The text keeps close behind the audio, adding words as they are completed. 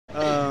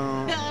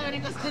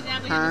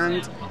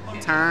Tank.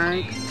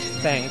 Tank.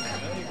 Thank.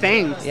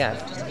 Thanks. Yeah.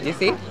 You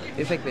see?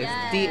 It's like this.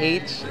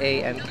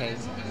 THANK.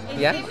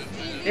 Yeah?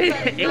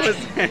 It was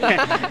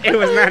it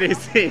was not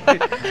easy.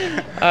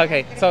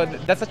 Okay, so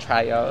that's a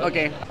trial.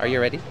 Okay. Are you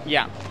ready?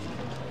 Yeah.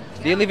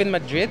 Do you live in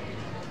Madrid?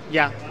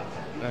 Yeah.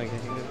 Okay.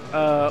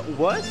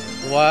 What?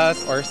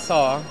 Was or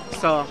saw?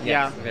 So, Yes,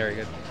 yeah. very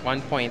good.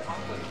 1 point.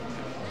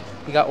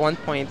 You got 1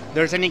 point.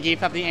 There's any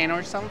gift at the end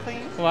or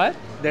something? What?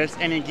 There's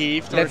any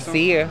gift or Let's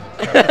something? see.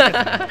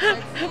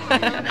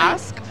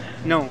 Ask?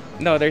 No.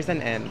 No, there's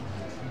an N.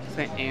 It's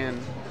the end.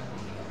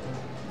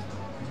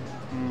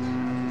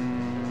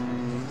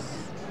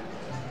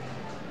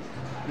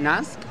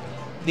 Nask?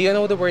 Do you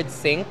know the word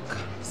sink?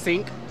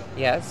 Sink?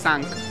 Yes.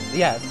 Sank.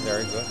 Yes,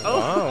 very good.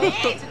 Oh. Wow.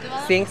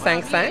 Sink,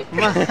 sank, sank?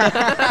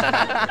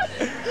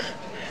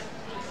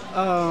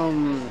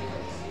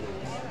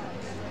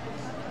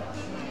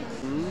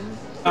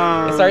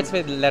 It starts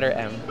with letter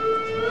M.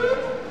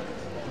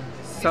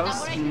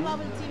 Sauce?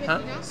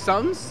 Huh?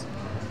 Sons?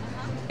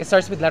 It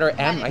starts with letter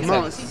M, I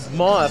Moss. said.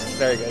 Moss.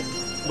 Very good.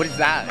 What is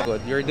that?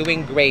 Good. You're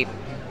doing great.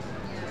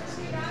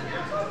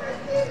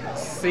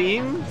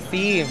 Sim?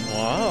 See,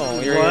 wow,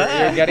 you're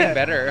What? getting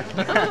better.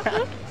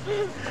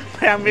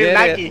 I'm really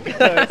lucky. Get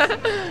it.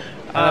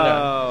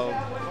 Oh.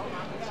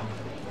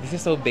 This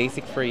is so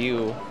basic for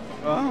you.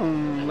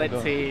 Let's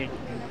Go. see.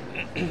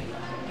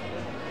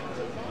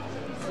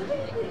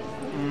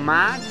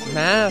 Math?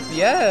 Math,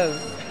 yes.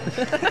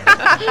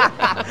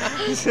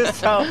 This is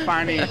so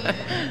funny.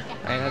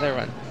 Another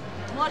one.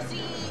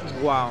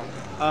 Wow.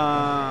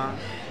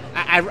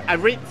 I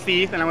read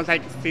teeth and I was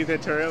like, teeth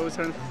heteros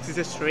or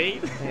teeth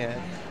straight. Yeah.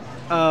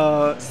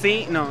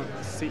 C? No.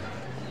 C.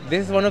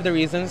 This is one of the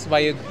reasons why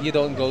you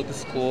don't go to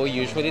school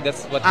usually.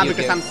 That's what you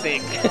Because get. I'm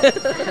sick.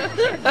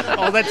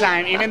 All the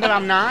time. Even though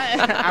I'm not,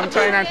 I'm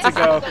trying not to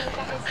go.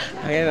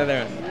 Okay,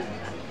 another one.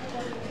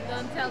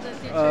 Don't tell the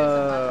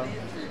teacher.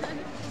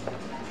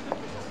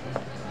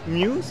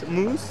 Muse?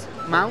 Moose?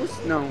 Mouse?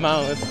 No.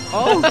 Mouse.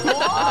 Oh!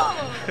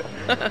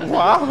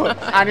 Wow!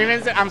 I didn't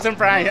even say, I'm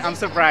surprised. I'm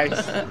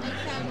surprised.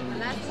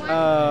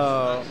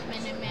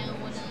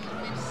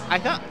 I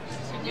thought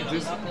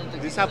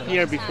this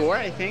appeared before,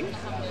 I think.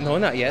 No,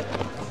 not yet.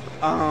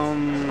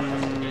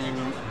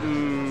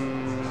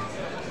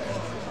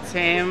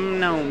 Tem,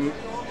 no.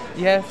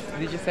 Yes,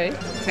 did you say?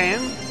 Tem?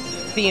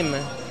 Theme.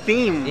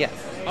 Theme. Yes.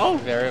 Oh.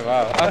 Very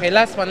well. Okay,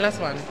 last one.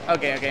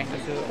 Okay, okay.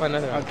 Let's do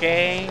another one.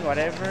 Okay,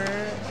 whatever.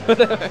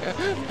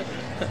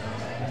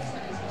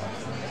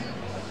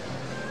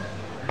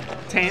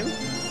 Ten?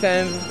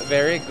 10.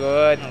 Very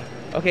good.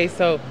 Okay,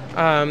 so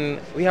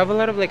we have a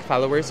lot of like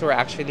followers who are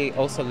actually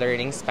also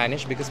learning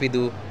Spanish because we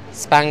do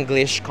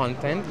Spanglish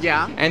content.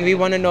 Yeah. And we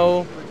want to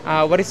know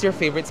what is your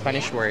favorite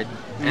Spanish word?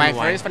 and My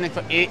why? first Spanish,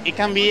 it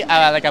can be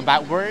like a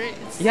bad word.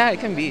 Yeah, it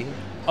can be.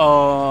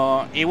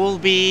 It will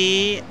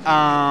be.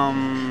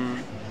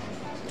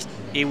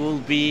 It will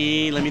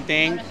be. Let me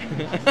think.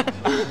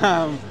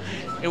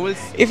 It was.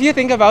 If you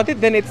think about it,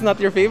 then it's not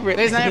your favorite.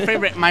 It's not your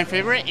favorite. My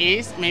favorite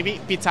is maybe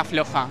pizza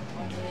floja.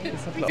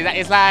 It's a flop.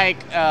 It's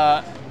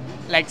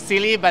like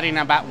silly, but in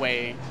a bad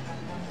way.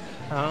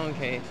 Oh,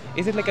 okay.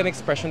 Is it like an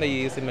expression that you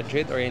use in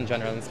Madrid or in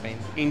general in Spain?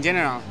 In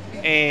general,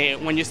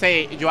 when you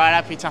say you are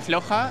a pizza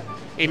floja,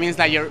 it means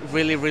that you're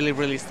really, really,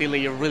 really silly.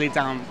 You're really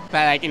dumb,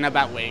 but like in a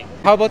bad way.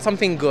 How about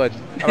something good?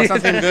 Or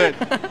something good.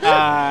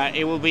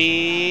 It will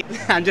be.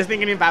 I'm just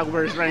thinking in bad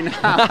words right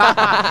now.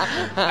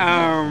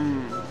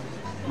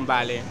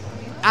 Vale.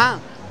 It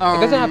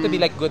doesn't have to be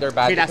like good or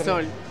bad.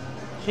 Girasol.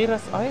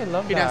 Girasol. Oh, I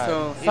love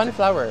Girasol. that.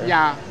 Sunflower.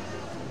 Yeah,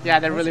 they're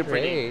That's really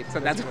pretty. great. So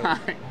That's that's good.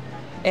 why.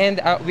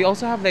 And we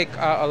also have like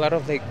a lot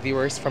of like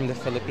viewers from the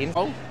Philippines.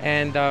 Oh.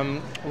 And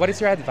what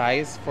is your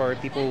advice for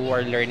people who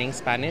are learning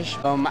Spanish?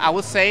 I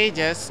would say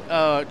just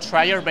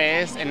try your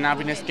best and not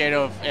being scared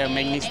of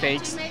making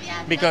mistakes,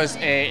 because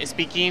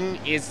speaking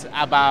is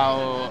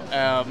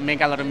about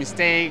make a lot of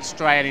mistakes,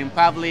 try it in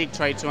public,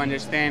 try to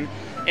understand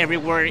every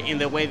word in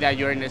the way that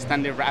you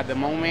understand it at the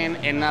moment,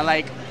 and not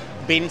like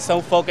being so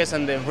focused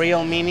on the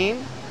real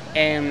meaning.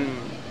 And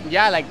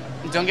yeah, like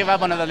don't give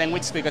up on other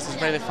languages because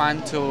it's really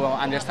fun to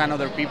understand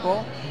other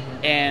people.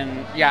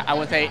 And yeah, I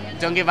would say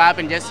don't give up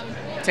and just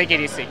take it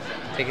easy.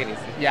 Take it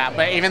easy. Yeah,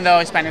 but even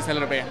though Spanish is a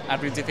little bit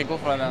difficult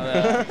for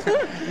the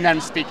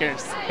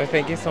non-speakers. So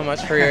thank you so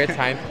much for your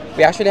time.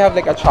 We actually have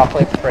like a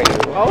chocolate for you.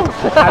 Oh,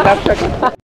 I love chocolate.